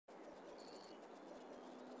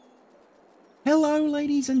Hello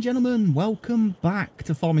ladies and gentlemen, welcome back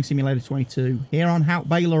to Farming Simulator 22 here on Haut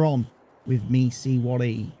Beyleron with me,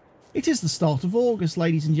 CWATTYESO. It is the start of August,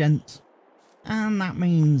 ladies and gents, and that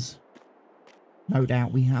means no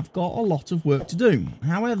doubt we have got a lot of work to do.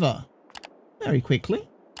 However, very quickly,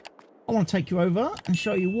 I want to take you over and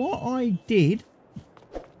show you what I did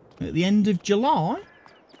at the end of July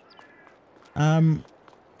to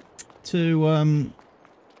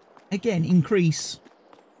again increase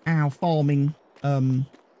our farming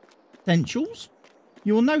potentials.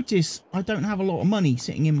 You will notice I don't have a lot of money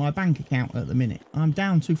sitting in my bank account at the minute. I'm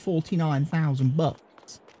down to 49,000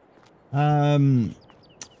 bucks. The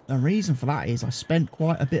reason for that is I spent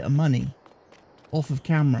quite a bit of money off of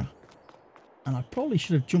camera, and I probably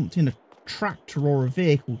should have jumped in a tractor or a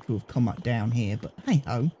vehicle to have come up down here, but hey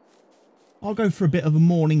ho, I'll go for a bit of a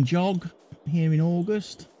morning jog here in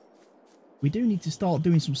August. We do need to start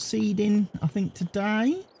doing some seeding, I think,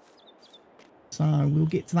 today. So we'll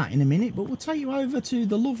get to that in a minute, but we'll take you over to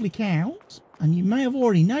the lovely cows. And you may have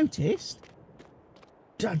already noticed,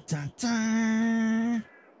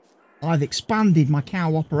 I've expanded my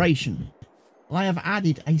cow operation. I have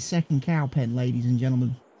added a second cow pen, ladies and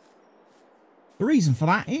gentlemen. The reason for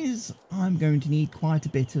that is I'm going to need quite a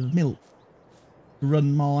bit of milk to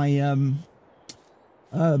run my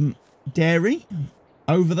dairy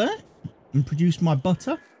over there and produce my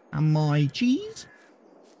butter and my cheese,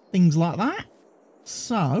 things like that.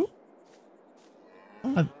 So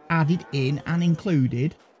I've added in and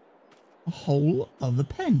included a whole other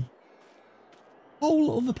pen.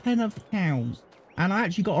 Whole other pen of cows. And I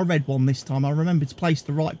actually got a red one this time. I remembered to place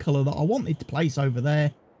the right colour that I wanted to place over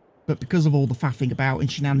there, but because of all the faffing about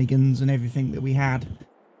and shenanigans and everything that we had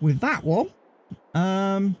with that one,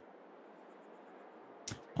 I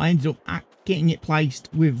ended up getting it placed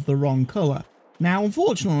with the wrong colour. Now,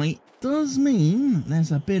 unfortunately, it does mean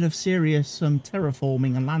there's a bit of serious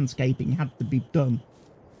terraforming and landscaping had to be done.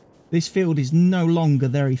 This field is no longer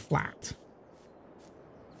very flat.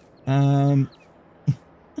 The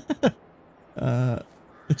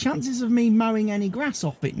chances of me mowing any grass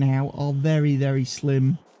off it now are very, very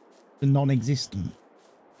slim to non-existent.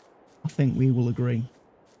 I think we will agree.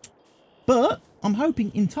 But I'm hoping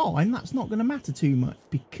in time that's not going to matter too much,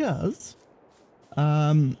 because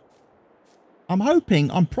I'm hoping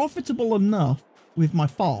I'm profitable enough with my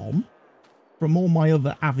farm from all my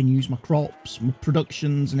other avenues, my crops, my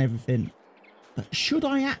productions and everything, that should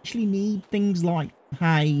I actually need things like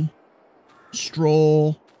hay,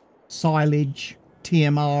 straw, silage,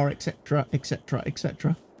 TMR, etc, etc,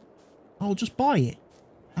 etc, I'll just buy it.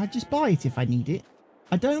 I'll just buy it if I need it.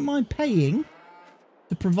 I don't mind paying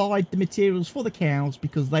to provide the materials for the cows,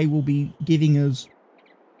 because they will be giving us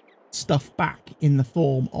stuff back in the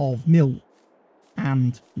form of milk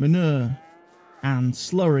and manure and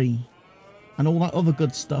slurry and all that other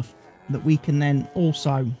good stuff that we can then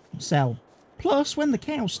also sell. Plus, when the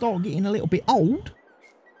cows start getting a little bit old,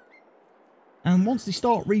 and once they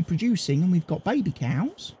start reproducing and we've got baby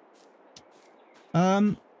cows,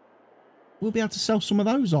 we'll be able to sell some of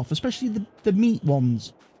those off, especially the meat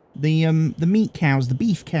ones. The meat cows, the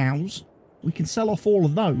beef cows, we can sell off all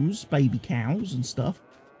of those baby cows and stuff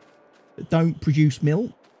that don't produce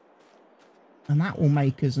milk, and that will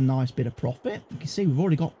make us a nice bit of profit. You can see we've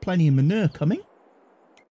already got plenty of manure coming.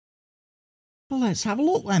 Well, let's have a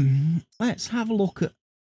look then. Let's have a look at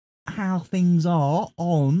how things are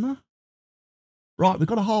on. Right, we've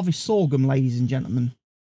got to harvest sorghum, ladies and gentlemen.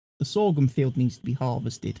 The sorghum field needs to be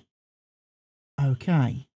harvested.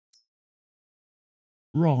 Okay.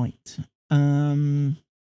 Right. Have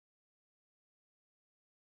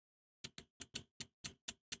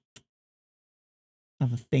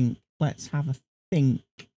a think. Let's have a think.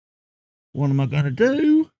 What am I going to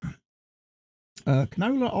do?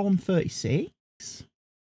 Canola on 36.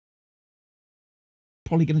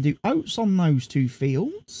 Probably going to do oats on those two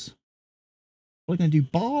fields. We're going to do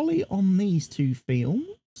barley on these two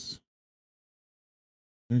fields.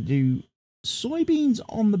 Going to do soybeans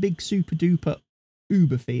on the big super duper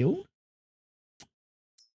uber field.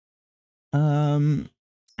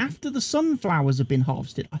 After the sunflowers have been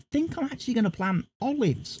harvested, I think I'm actually going to plant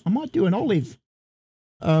olives. I might do an olive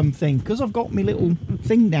thing, because I've got my little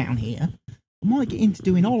thing down here. I might get into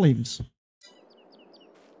doing olives.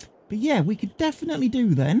 But yeah, we could definitely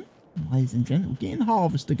do then, ladies and gentlemen, getting the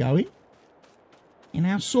harvester going, in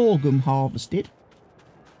our sorghum harvested,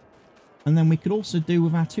 and then we could also do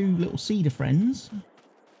with our two little cedar friends.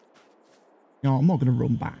 No, I'm not going to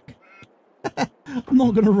run back. I'm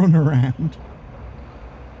not going to run around.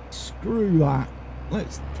 Screw that.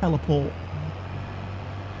 Let's teleport.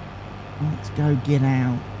 Let's go get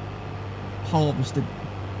our harvested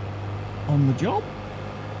on the job.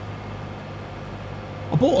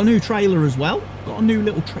 I bought a new trailer as well. Got a new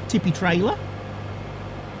little tippy trailer,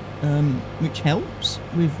 which helps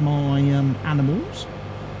with my animals.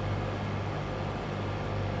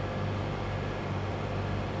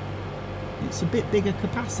 It's a bit bigger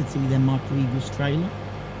capacity than my previous trailer,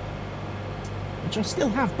 which I still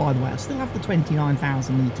have, by the way. I still have the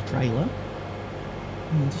 29,000 litre trailer,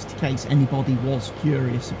 just in case anybody was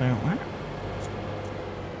curious about that.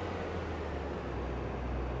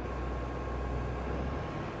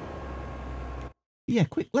 Yeah,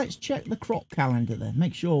 quick, let's check the crop calendar then.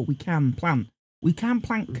 Make sure we can plant. We can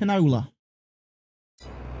plant canola.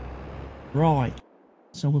 Right.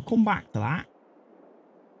 So we'll come back to that.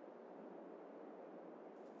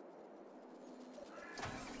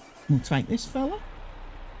 We'll take this fella.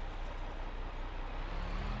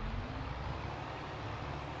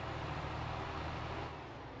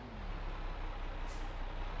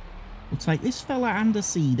 We'll take this fella and a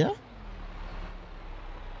seeder.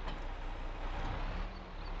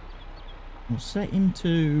 We'll set him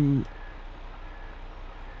to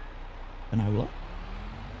canola.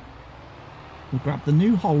 We'll grab the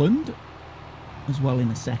New Holland as well in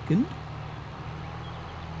a second.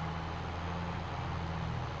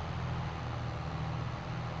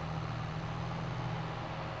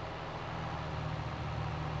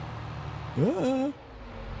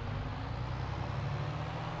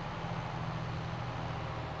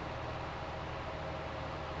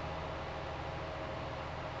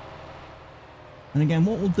 And again,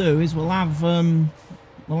 what we'll do is we'll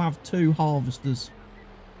have two harvesters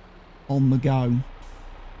on the go,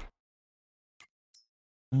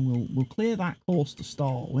 and we'll clear that course to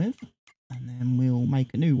start with, and then we'll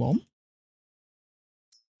make a new one.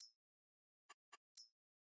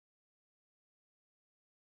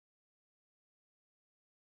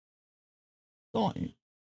 Start it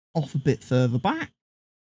off a bit further back.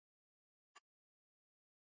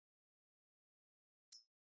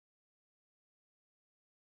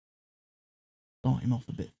 Start him off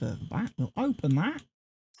a bit further back. We'll open that.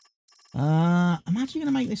 I'm actually going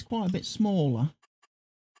to make this quite a bit smaller.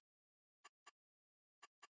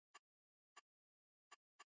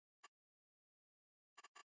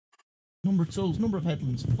 Number of tools, number of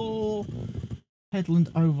headlands, 4.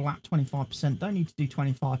 Headland overlap, 25%. Don't need to do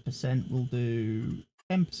 25%. We'll do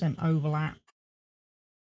 10% overlap.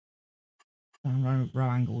 Down row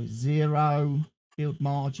angle is 0. Field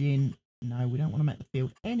margin. No, we don't want to make the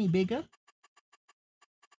field any bigger.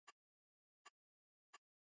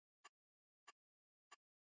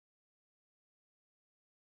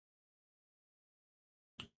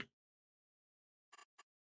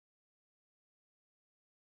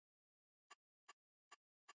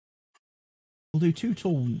 We'll do 2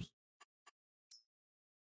 tools.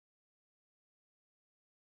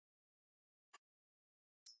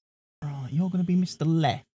 Right, you're going to be Mr.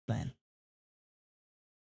 Left then.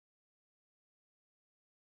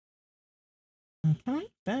 Okay,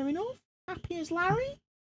 fair enough. Happy as Larry?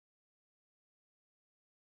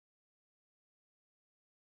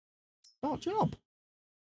 Start job.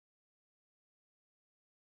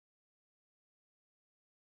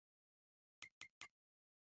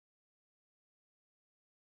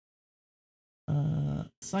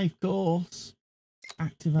 Save course.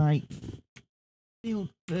 Activate. Field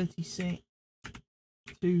 36.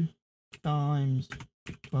 2 times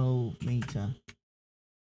 12 meter.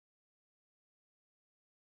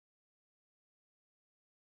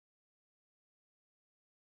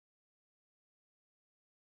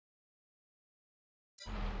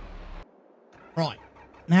 Right.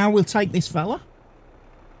 Now we'll take this fella.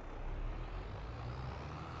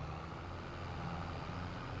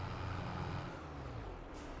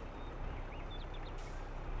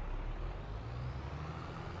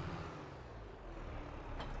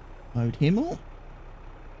 Load him up.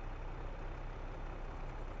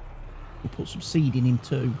 We'll put some seed in him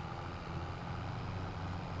too.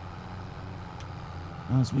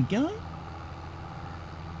 As we go.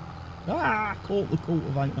 Ah, caught the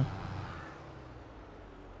cultivator.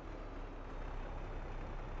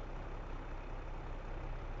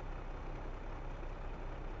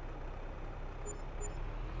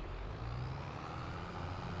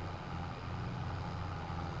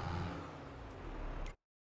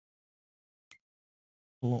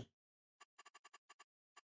 Look.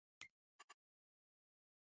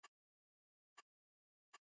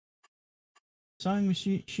 Sowing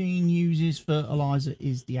machine uses fertilizer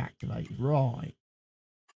is deactivated. Right.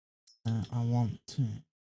 I want to.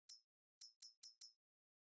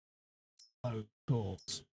 Of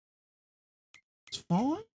course. It's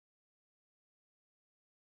fine.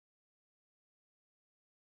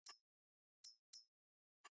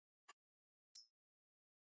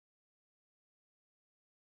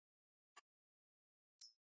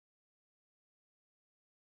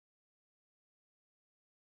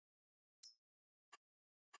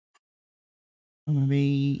 I'm going to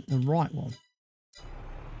be the right one.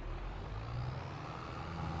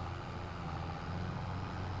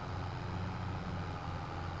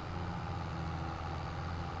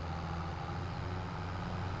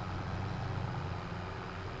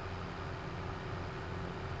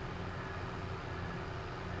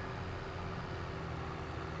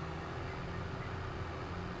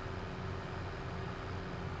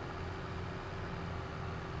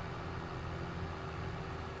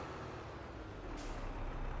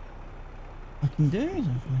 I can do is if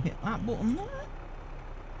I hit that button there.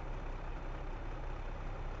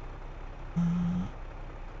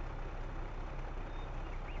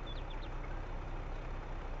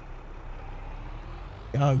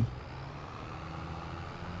 Go.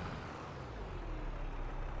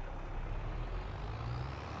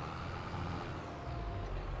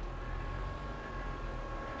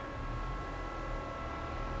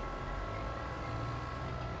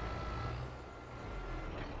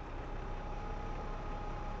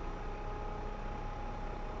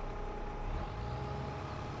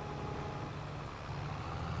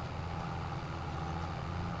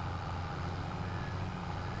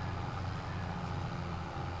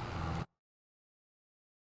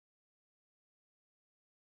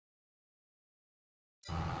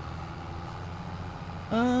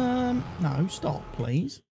 No, stop,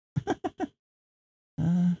 please.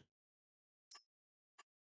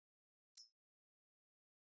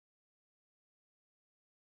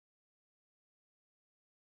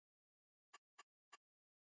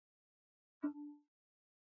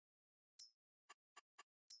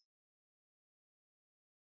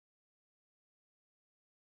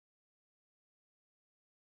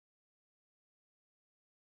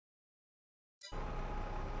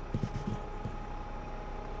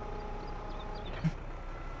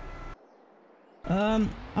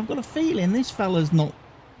 I've got a feeling this fella's not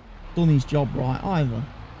done his job right either.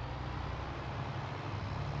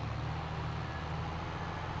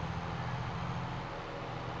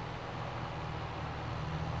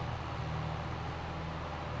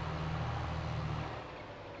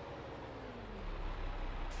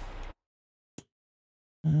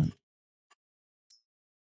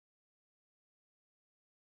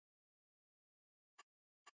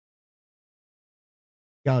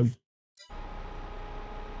 Go.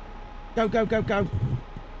 Go, go, go, go.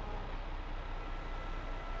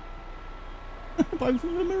 Both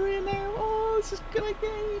of them are here now. Oh, this is gonna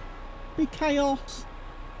be chaos.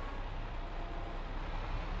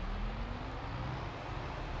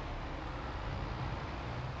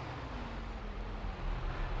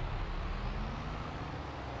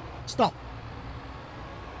 Stop.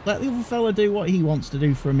 Let the other fella do what he wants to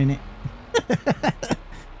do for a minute.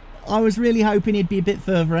 I was really hoping he'd be a bit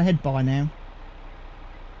further ahead by now.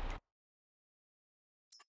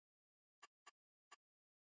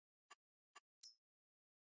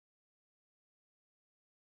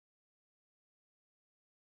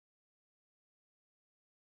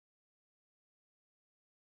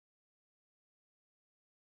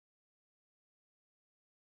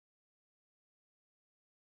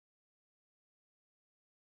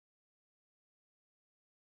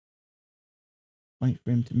 Wait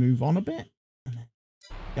for him to move on a bit. And then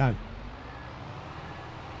go.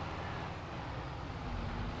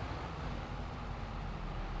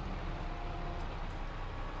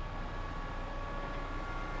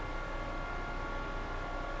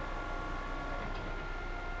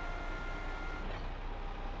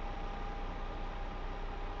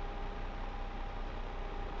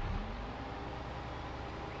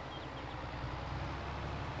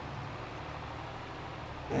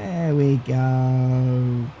 There we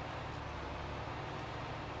go.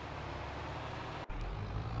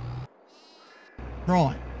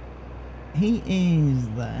 Right. He is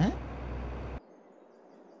there.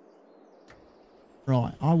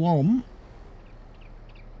 Right, I want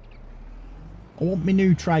my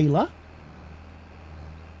new trailer.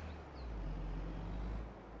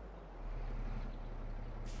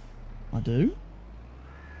 I do.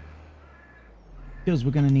 Because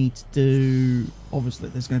we're going to need to do... Obviously,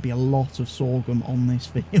 there's going to be a lot of sorghum on this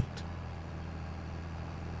field.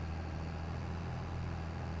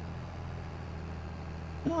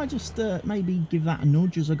 Can I just maybe give that a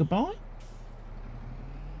nudge as a goodbye?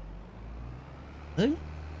 Do?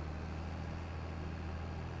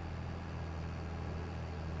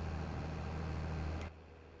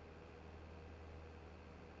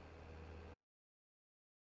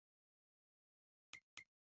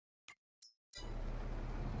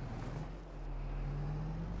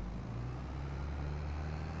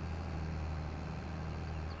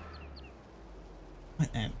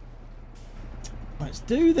 Right then. Let's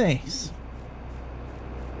do this.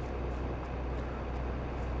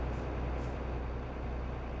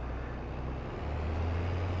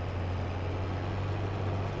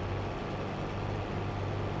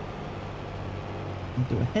 We'll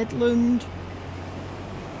do a headland.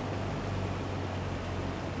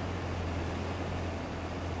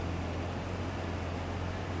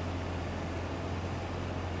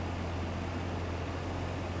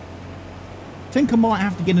 I think I might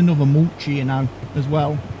have to get another mulcher, you know, as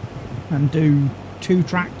well, and do 2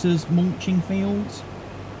 tractors mulching fields,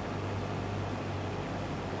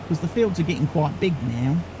 because the fields are getting quite big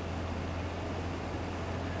now.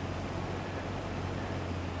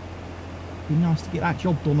 Be nice to get that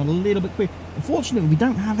job done a little bit quick. Unfortunately, we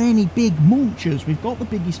don't have any big mulchers. We've got the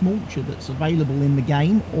biggest mulcher that's available in the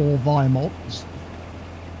game or via mods.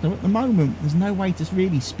 So at the moment, there's no way to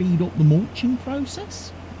really speed up the mulching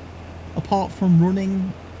process, apart from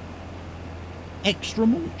running extra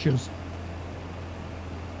mulchers.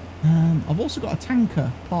 I've also got a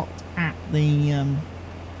tanker parked at the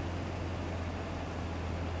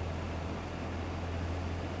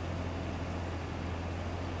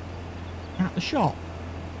shop.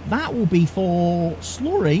 That will be for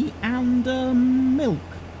slurry and milk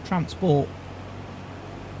transport.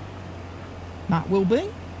 That will be.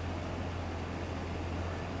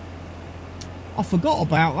 I forgot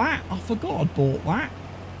about that. I forgot I'd bought that.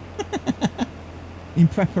 In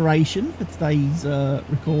preparation for today's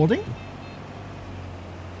recording.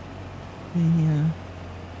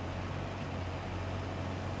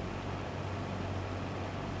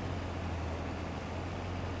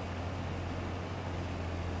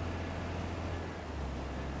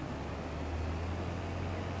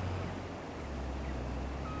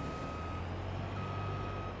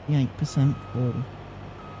 The 8% full.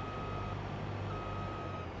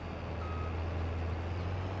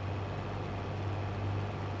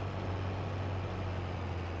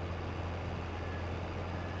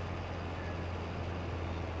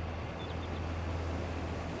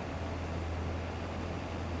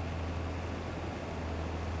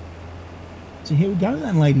 So here we go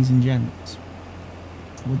then, ladies and gents.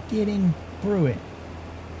 We're getting through it.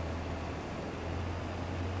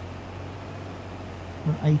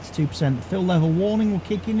 We're at 82%. The fill level warning will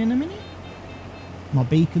kick in a minute. My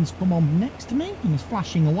beacon's come on next to me and is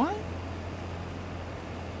flashing away.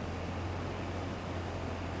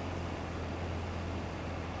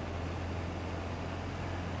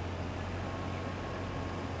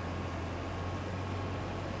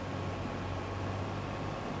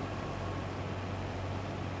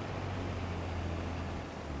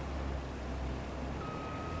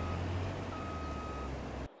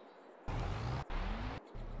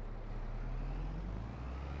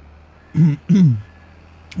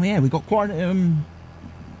 Yeah, we've got quite you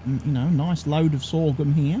know, nice load of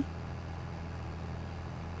sorghum here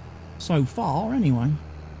so far anyway.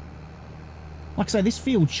 Like I say, this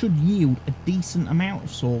field should yield a decent amount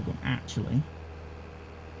of sorghum actually.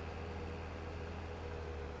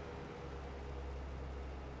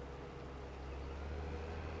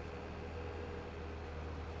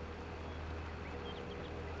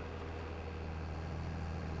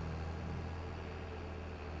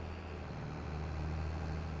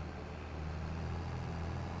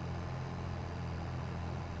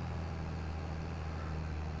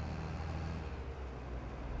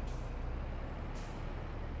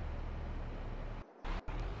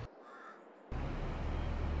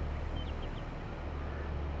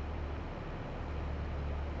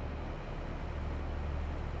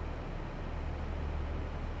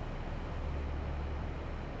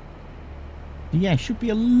 Yeah, should be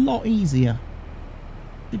a lot easier.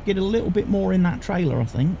 Should get a little bit more in that trailer, I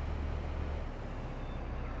think.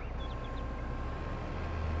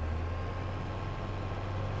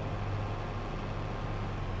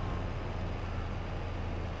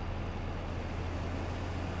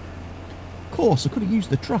 Of course, I could have used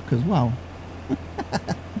the truck as well.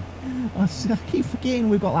 I keep forgetting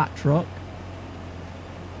we've got that truck.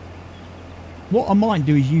 What I might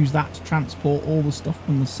do is use that to transport all the stuff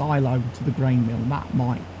from the silo to the grain mill. That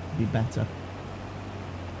might be better.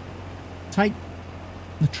 Take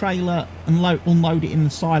the trailer and unload it in the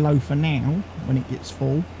silo for now, when it gets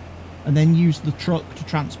full. And then use the truck to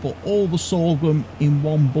transport all the sorghum in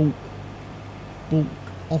one bulk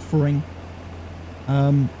offering.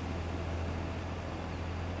 And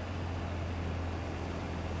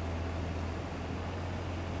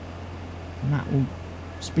that will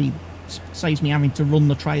saves me having to run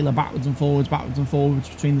the trailer backwards and forwards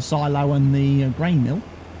between the silo and the grain mill.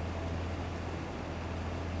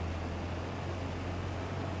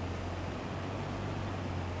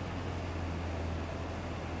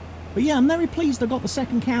 But yeah, I'm very pleased I got the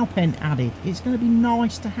second cow pen added. It's going to be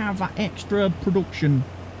nice to have that extra production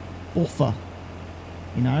buffer,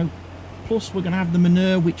 you know. Plus, we're going to have the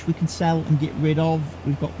manure, which we can sell and get rid of.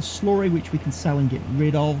 We've got the slurry, which we can sell and get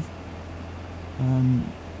rid of. I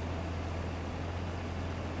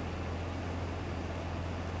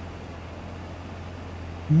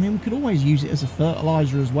mean, we could always use it as a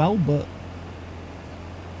fertilizer as well, but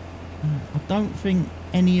I don't think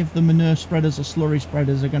any of the manure spreaders or slurry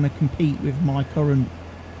spreaders are going to compete with my current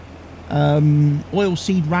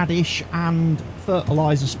oilseed radish and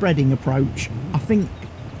fertilizer spreading approach. I think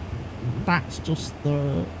that's just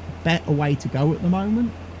the better way to go at the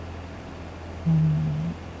moment. I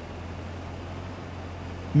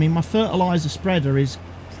mean, my fertilizer spreader is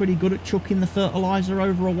pretty good at chucking the fertilizer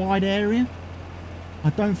over a wide area.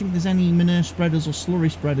 I don't think there's any manure spreaders or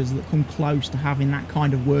slurry spreaders that come close to having that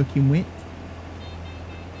kind of working width.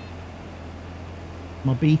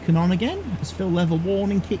 My beacon on again as fill level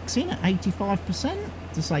warning kicks in at 85%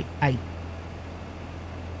 to say, hey,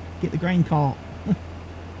 get the grain cart.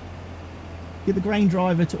 Get the grain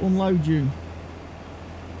driver to unload you.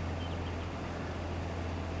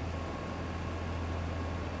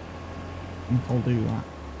 I think I'll do that.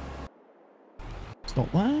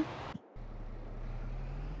 Stop there.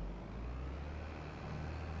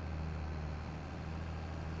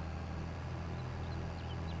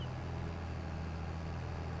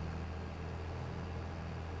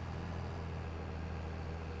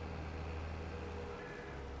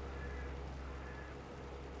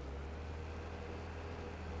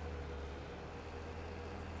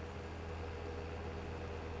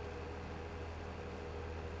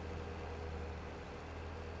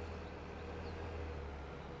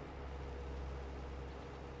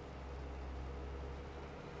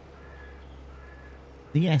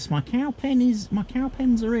 Yes, my cow pens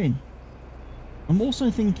are in. I'm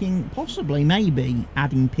also thinking possibly maybe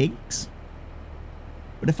adding pigs.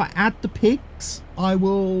 But if I add the pigs, I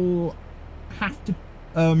will have to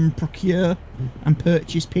procure and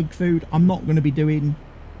purchase pig food. I'm not going to be doing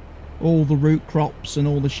all the root crops and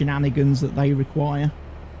all the shenanigans that they require.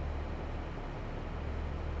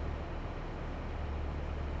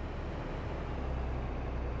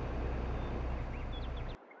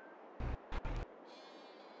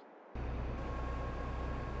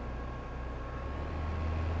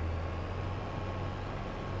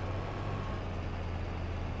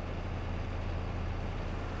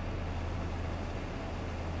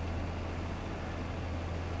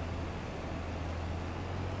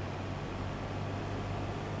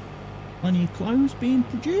 Plenty of clothes being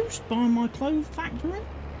produced by my clothes factory.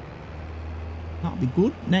 That'll be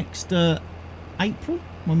good next April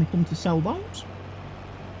when we come to sell those.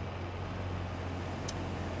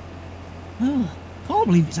 Oh, can't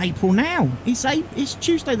believe it's April now. It's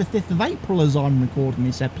Tuesday the 5th of April as I'm recording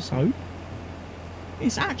this episode.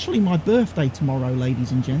 It's actually my birthday tomorrow,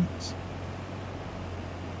 ladies and gents.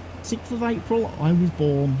 6th of April, I was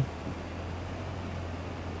born.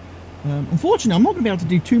 Unfortunately, I'm not going to be able to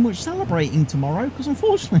do too much celebrating tomorrow because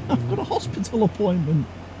unfortunately I've got a hospital appointment.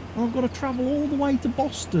 And I've got to travel all the way to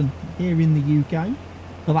Boston here in the UK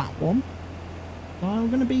for that one. So I'm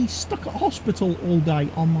going to be stuck at hospital all day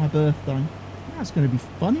on my birthday. That's going to be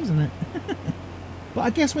fun, isn't it? But I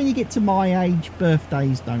guess when you get to my age,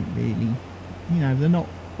 birthdays don't really, you know, they're not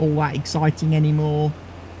all that exciting anymore.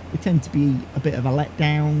 They tend to be a bit of a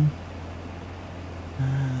letdown.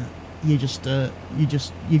 You've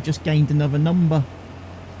just gained another number.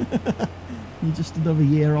 You're just another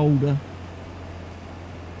year older.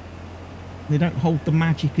 They don't hold the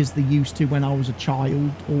magic as they used to when I was a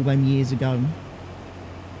child all them years ago.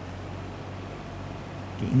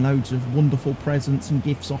 Getting loads of wonderful presents and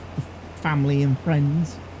gifts off the family and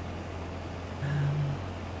friends.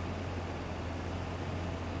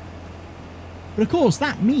 But of course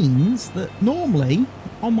that means that normally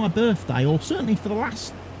on my birthday, or certainly for the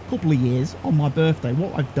last couple of years on my birthday,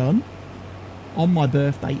 what I've done on my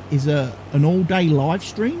birthday is an all-day live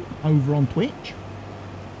stream over on Twitch.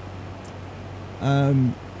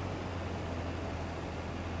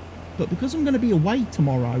 But because I'm going to be away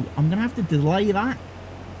tomorrow, I'm going to have to delay that.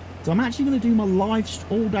 So I'm actually going to do my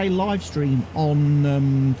all-day live stream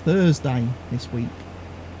on Thursday this week.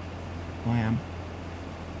 I am.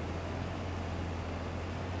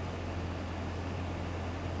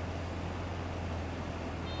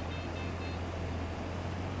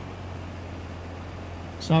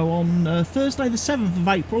 So on Thursday the 7th of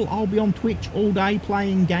April, I'll be on Twitch all day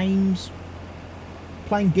playing games.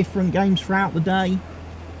 Playing different games throughout the day.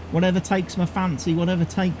 Whatever takes my fancy, whatever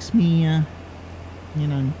takes me, you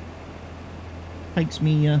know, takes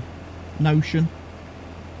me notion.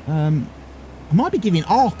 I might be giving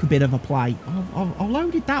Ark a bit of a play. I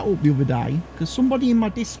loaded that up the other day because somebody in my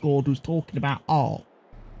Discord was talking about Ark.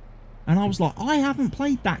 And I was like, I haven't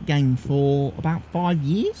played that game for about 5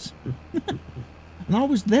 years. And I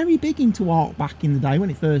was very big into Ark back in the day when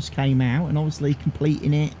it first came out, and obviously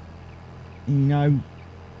completing it, you know,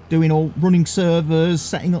 running servers,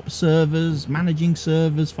 setting up servers, managing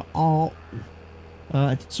servers for Ark.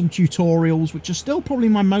 I did some tutorials, which are still probably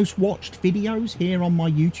my most watched videos here on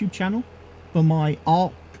my YouTube channel for my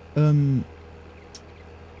Ark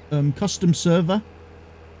custom server,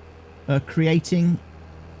 creating,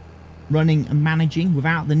 running and managing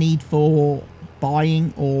without the need for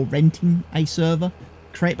buying or renting a server.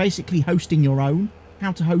 Basically hosting your own,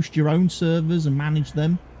 how to host your own servers and manage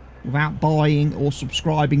them without buying or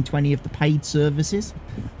subscribing to any of the paid services.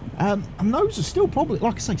 And those are still probably,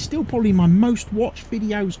 like I say, still probably my most watched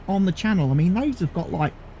videos on the channel. I mean, those have got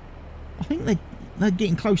like, I think they're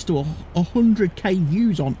getting close to 100k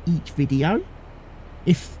views on each video,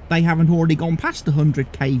 if they haven't already gone past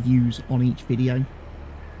 100k views on each video.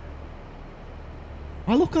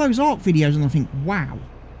 I look at those Ark videos and I think, wow,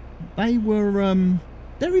 they were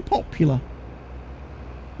very popular.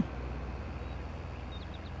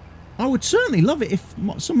 I would certainly love it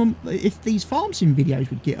if these farm sim videos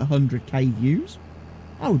would get 100k views.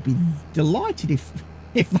 I would be delighted if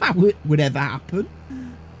that would ever happen.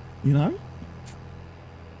 You know,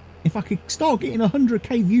 if I could start getting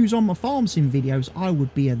 100k views on my farm sim videos, I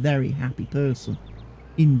would be a very happy person,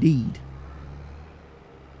 indeed.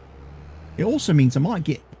 It also means I might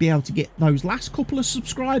be able to get those last couple of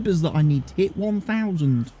subscribers that I need to hit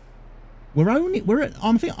 1,000.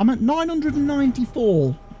 I'm at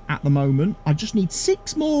 994 at the moment. I just need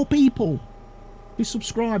 6 more people to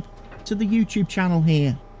subscribe to the YouTube channel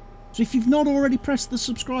here. So if you've not already pressed the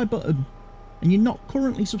subscribe button and you're not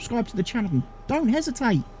currently subscribed to the channel, don't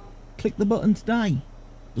hesitate. Click the button today.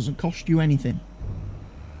 Doesn't cost you anything.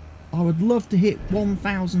 I would love to hit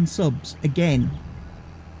 1,000 subs again.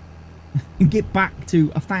 And get back to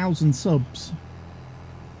 1,000 subs.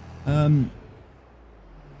 Because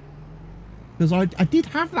I did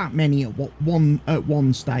have that many at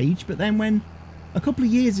one stage, but then when a couple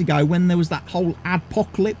of years ago, when there was that whole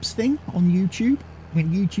adpocalypse thing on YouTube, when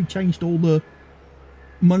YouTube changed all the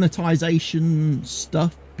monetization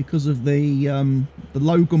stuff because of the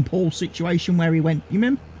Logan Paul situation where he went. You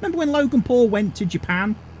remember when Logan Paul went to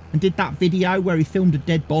Japan and did that video where he filmed a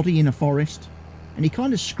dead body in a forest? And he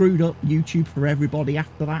kind of screwed up YouTube for everybody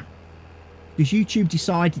after that. Because YouTube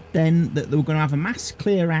decided then that they were going to have a mass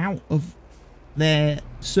clear out of their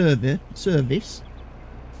service.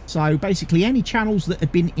 So basically any channels that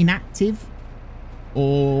had been inactive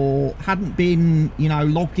or hadn't been, you know,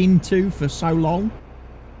 logged into for so long,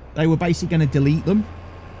 they were basically going to delete them.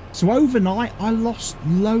 So overnight I lost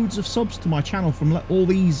loads of subs to my channel from all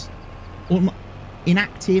these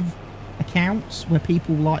inactive accounts where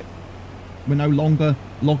people like were no longer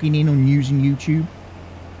logging in and using YouTube.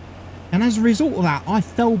 And as a result of that, I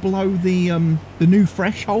fell below the new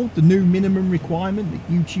threshold, the new minimum requirement that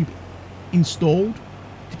YouTube installed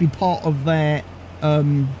to be part of their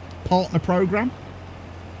partner program,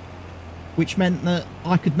 which meant that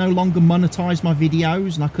I could no longer monetize my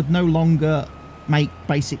videos and I could no longer make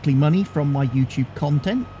basically money from my YouTube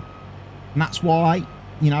content. And that's why,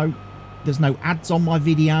 you know, there's no ads on my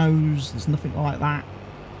videos, there's nothing like that.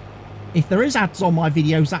 If there is ads on my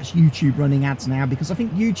videos, that's YouTube running ads now, because I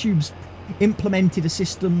think YouTube's implemented a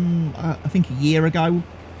system, I think a year ago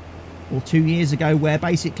or 2 years ago, where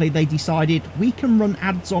basically they decided we can run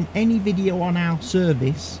ads on any video on our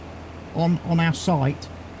service, on our site,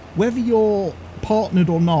 whether you're partnered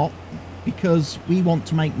or not, because we want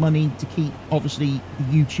to make money to keep, obviously,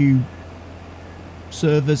 YouTube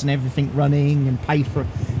servers and everything running and pay for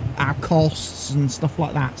our costs and stuff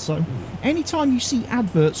like that. So anytime you see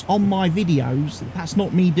adverts on my videos, that's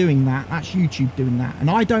not me doing that, that's YouTube doing that, and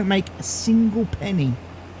I don't make a single penny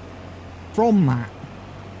from that.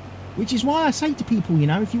 Which is why I say to people, you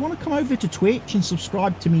know, if you want to come over to Twitch and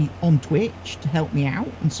subscribe to me on Twitch to help me out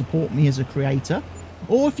and support me as a creator,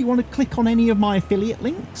 or if you want to click on any of my affiliate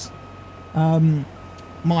links,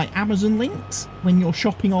 my Amazon links when you're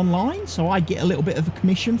shopping online, so I get a little bit of a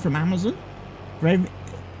commission from Amazon for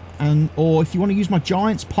or if you want to use my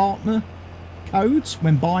Giants partner codes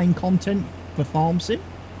when buying content for Farm Sim,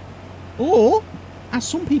 or as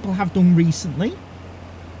some people have done recently,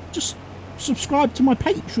 just subscribe to my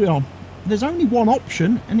Patreon. There's only one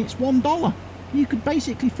option and it's $1. You could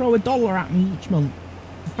basically throw $1 at me each month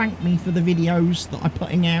to thank me for the videos that I'm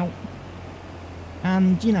putting out,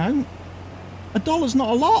 and you know, $1's not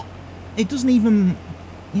a lot. It doesn't even,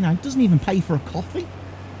 you know, it doesn't even pay for a coffee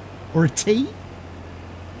or a tea,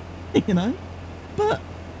 you know, but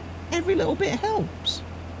every little bit helps.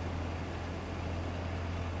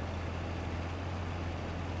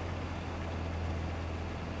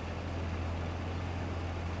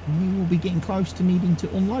 We will be getting close to needing to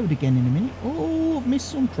unload again in a minute. Oh, I've missed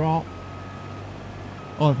some crop.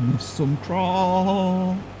 I've missed some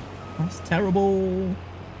crop. That's terrible.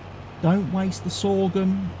 Don't waste the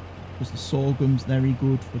sorghum, because the sorghum's very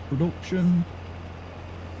good for production.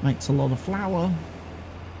 Makes a lot of flour.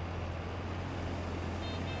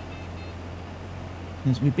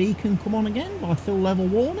 There's my beacon come on again by fill level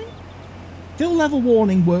warning. Fill level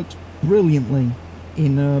warning works brilliantly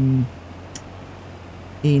in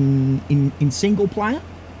single player,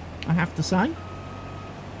 I have to say.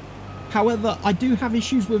 However, I do have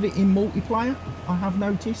issues with it in multiplayer, I have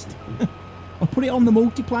noticed. I put it on the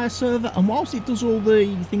multiplayer server, and whilst it does all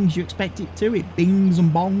the things you expect it to, it bings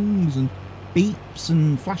and bongs and beeps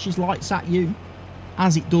and flashes lights at you,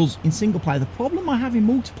 as it does in single player. The problem I have in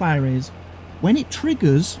multiplayer is, when it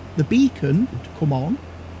triggers the beacon to come on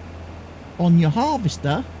your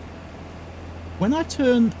harvester, when I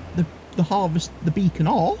turn the beacon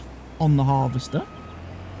off on the harvester,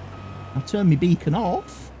 I turn my beacon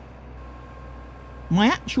off, my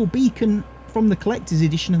actual beacon from the collector's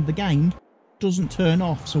edition of the game doesn't turn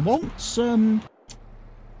off. So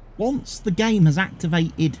once the game has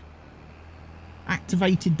activated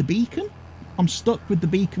the beacon, I'm stuck with the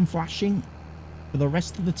beacon flashing for the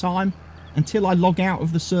rest of the time until I log out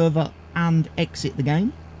of the server and exit the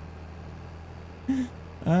game.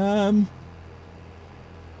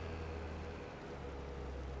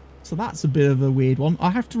 So that's a bit of a weird one.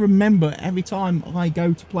 I have to remember every time I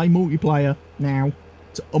go to play multiplayer now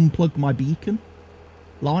to unplug my beacon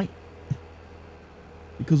light,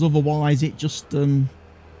 because otherwise it just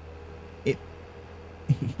like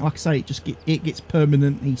I say, it gets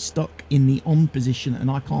permanently stuck in the on position and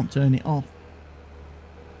I can't turn it off.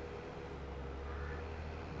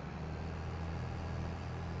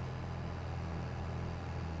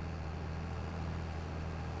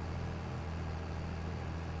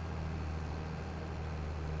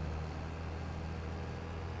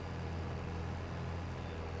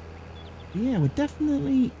 Yeah, we're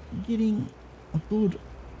definitely getting a good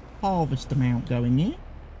harvest amount going here.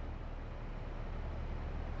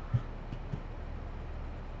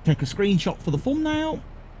 Take a screenshot for the thumbnail.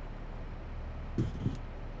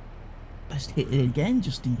 Best hit it again,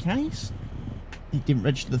 just in case. It didn't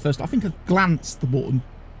register the first. I think I glanced the button.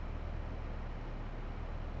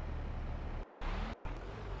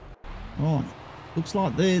 Right. Looks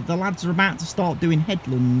like the lads are about to start doing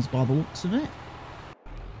headlands by the looks of it.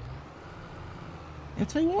 I'll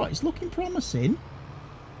tell you what, it's looking promising.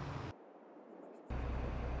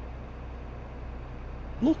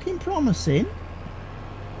 Looking promising.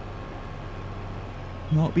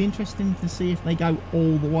 Well, it'll be interesting to see if they go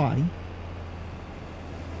all the way.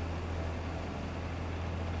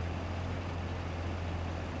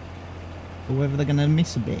 Or whether they're going to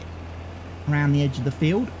miss a bit around the edge of the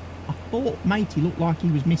field. I thought Matey looked like he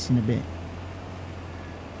was missing a bit.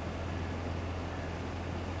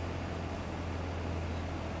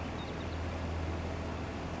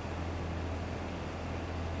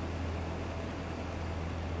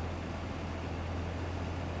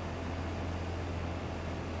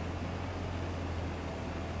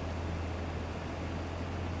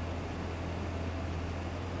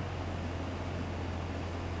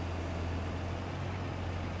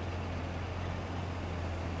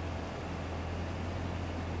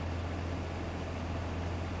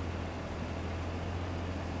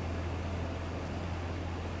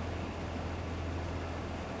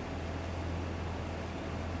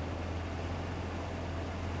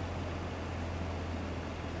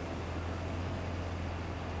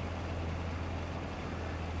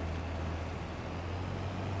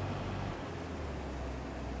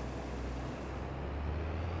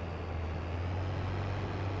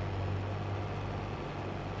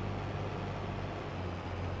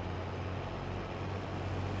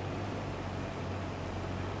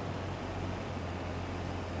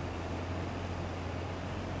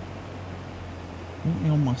 Currently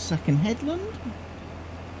on my second headland.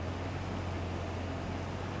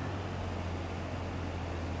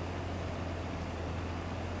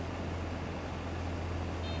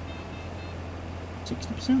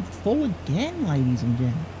 %60% full again, ladies and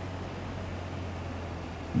gentlemen.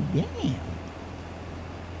 Yeah.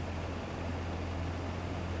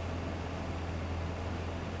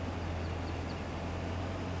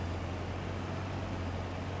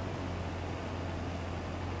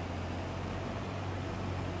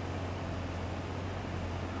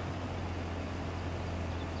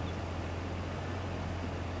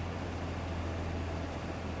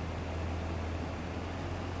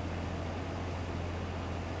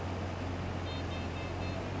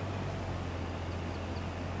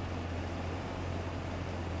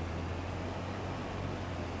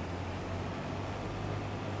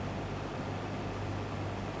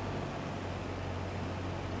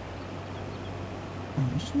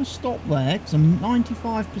 I'm just going to stop there because I'm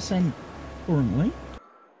 95% currently.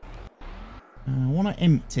 I want to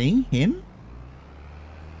empty him.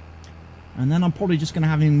 And then I'm probably just going to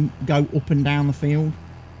have him go up and down the field.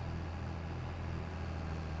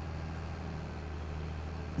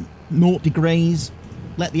 0 degrees.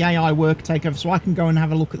 Let the AI worker take over so I can go and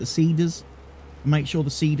have a look at the seeders. And make sure the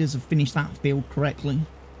seeders have finished that field correctly.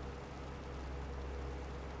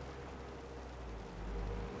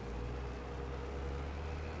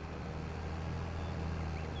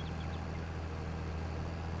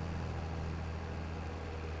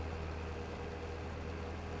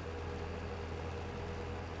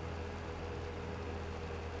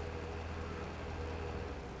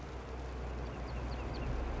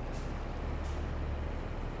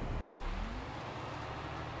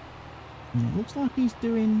 And it looks like he's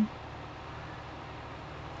doing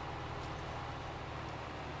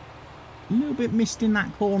a little bit missed in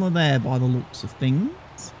that corner there by the looks of things.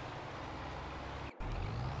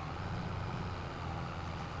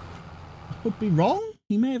 I could be wrong.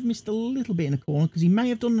 He may have missed a little bit in a corner because he may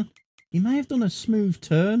have done a smooth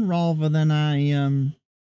turn rather than a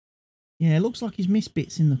yeah, it looks like he's missed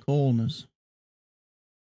bits in the corners.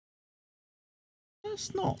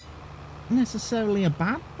 That's not necessarily a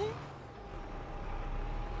bad thing.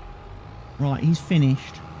 Right, he's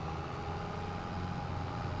finished.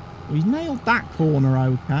 Well, he's nailed that corner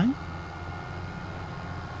okay.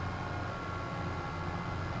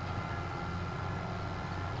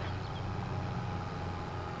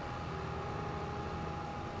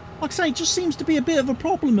 Like I say, it just seems to be a bit of a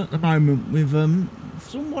problem at the moment with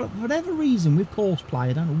for whatever reason with Courseplay.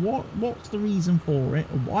 I don't know what's the reason for it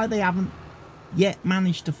or why they haven't yet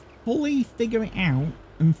managed to fully figure it out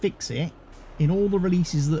and fix it in all the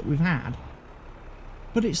releases that we've had.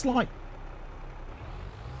 But it's like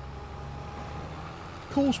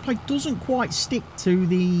Courseplay doesn't quite stick to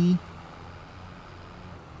the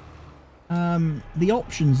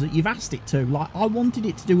options that you've asked it to. Like, I wanted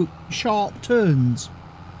it to do sharp turns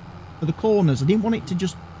for the corners. I didn't want it to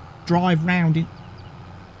just drive round it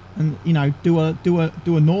and, you know, do a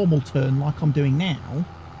normal turn like I'm doing now.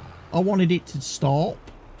 I wanted it to stop.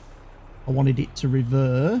 I wanted it to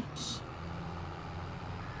reverse.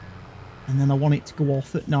 And then I want it to go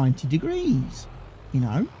off at 90 degrees. You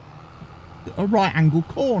know, a right angle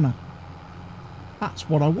corner. That's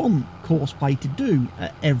what I want Courseplay to do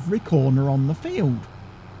at every corner on the field.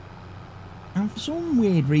 And for some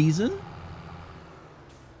weird reason,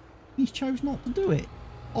 he's chose not to do it.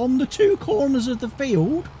 On the two corners of the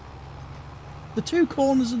field,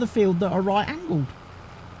 that are right angled.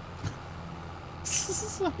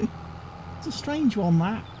 It's a strange one,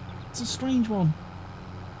 that. It's a strange one.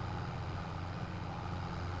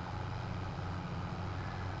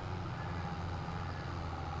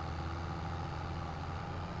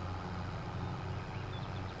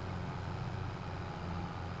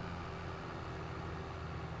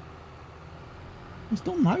 He's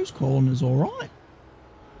done those corners all right.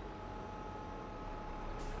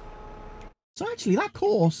 So actually that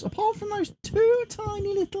course, apart from those two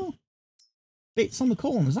tiny little bits on the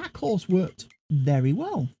corners, that course worked very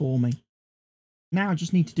well for me. Now I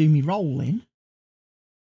just need to do me rolling.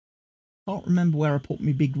 Can't remember where I put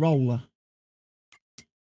my big roller.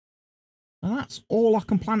 And that's all I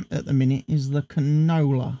can plant at the minute is the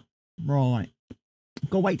canola. Right. I've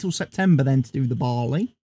got to wait till September then to do the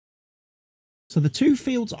barley. So the two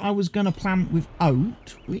fields I was going to plant with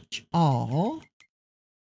oat, which are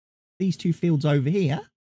these two fields over here,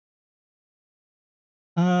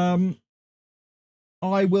 I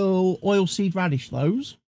will oilseed radish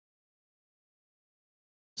those.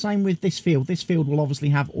 Same with this field. This field will obviously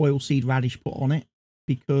have oilseed radish put on it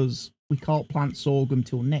because we can't plant sorghum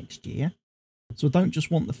till next year. So I don't just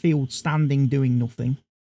want the field standing doing nothing.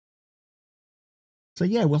 So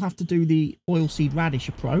yeah, we'll have to do the oilseed radish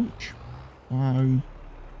approach. There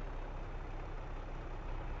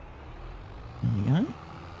we go.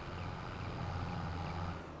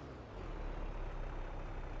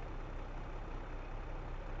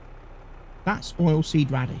 That's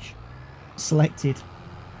oilseed radish. Selected.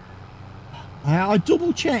 I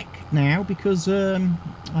double check now because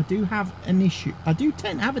I do have an issue. I do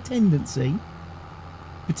have a tendency,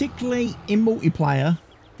 particularly in multiplayer,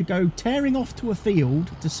 to go tearing off to a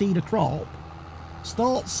field to seed a crop,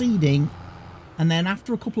 start seeding, and then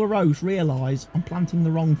after a couple of rows realise I'm planting the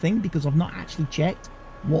wrong thing because I've not actually checked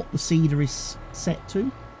what the seeder is set to.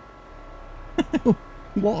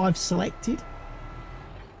 What I've selected.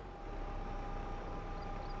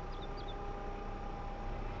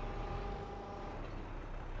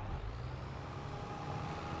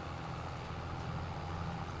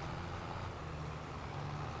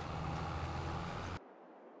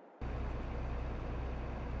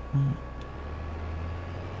 Right.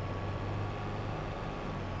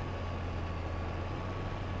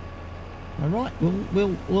 All right,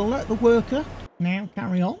 we'll let the worker now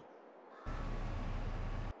carry on.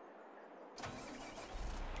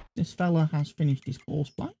 This fella has finished his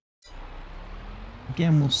horseplay.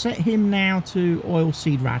 Again, we'll set him now to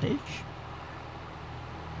oilseed radish.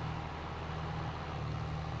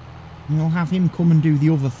 And we'll have him come and do the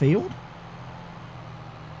other field.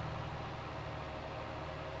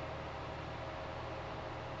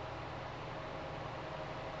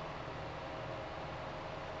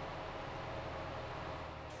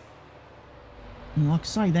 And like I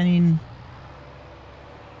say, then in...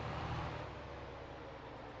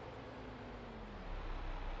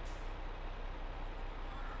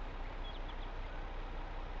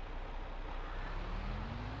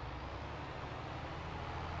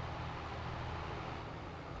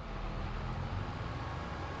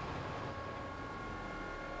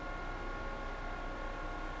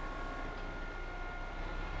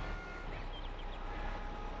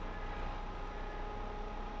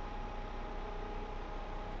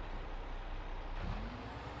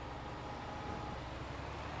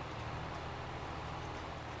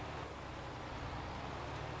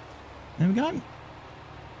 There we go.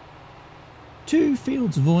 2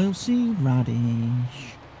 fields of oilseed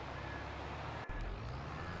radish.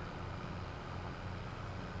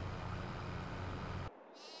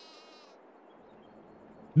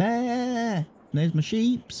 Meh. There's my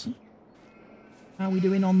sheeps. How are we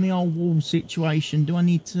doing on the old wool situation? Do I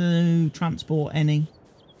need to transport any?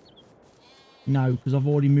 No, because I've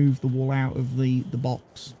already moved the wool out of the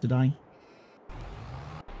box today.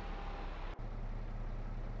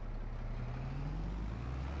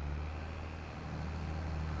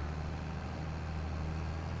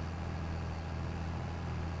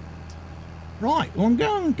 Right, well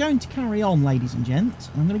I'm going to carry on, ladies and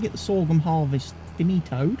gents. I'm going to get the Sorghum Harvest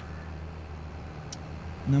finitoed.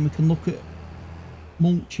 And then we can look at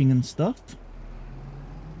mulching and stuff.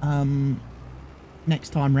 Next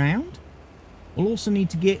time round. We'll also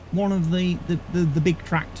need to get one of the big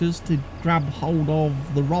tractors to grab hold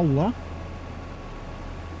of the roller.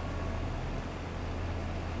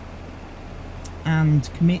 And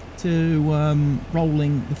commit to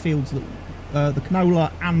rolling the fields that... the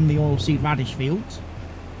canola and the oilseed radish fields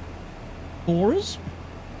for us.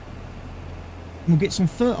 We'll get some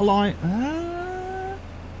fertilizer.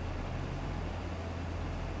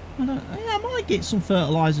 I might get some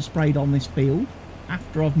fertilizer sprayed on this field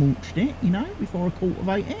after I've mulched it, you know, before I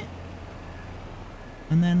cultivate it.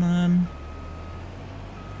 And then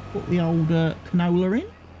put the old canola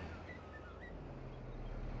in.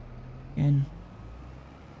 Again,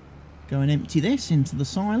 go and empty this into the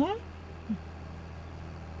silo.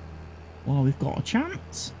 While we've got a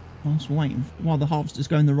chance, whilst we're waiting, while the harvester's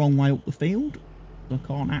going the wrong way up the field, so I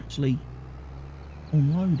can't actually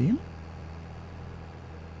unload him.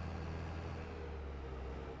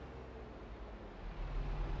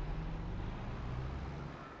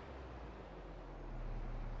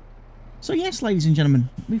 So yes, ladies and gentlemen,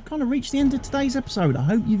 we've kind of reached the end of today's episode. I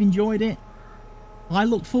hope you've enjoyed it. I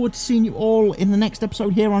look forward to seeing you all in the next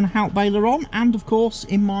episode here on Haut Beyleron, and of course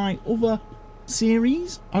in my other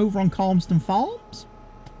series over on Calmston Farms.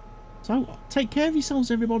 So take care of yourselves,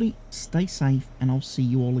 everybody, stay safe, and I'll see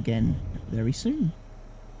you all again very soon.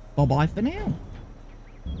 Bye bye for now.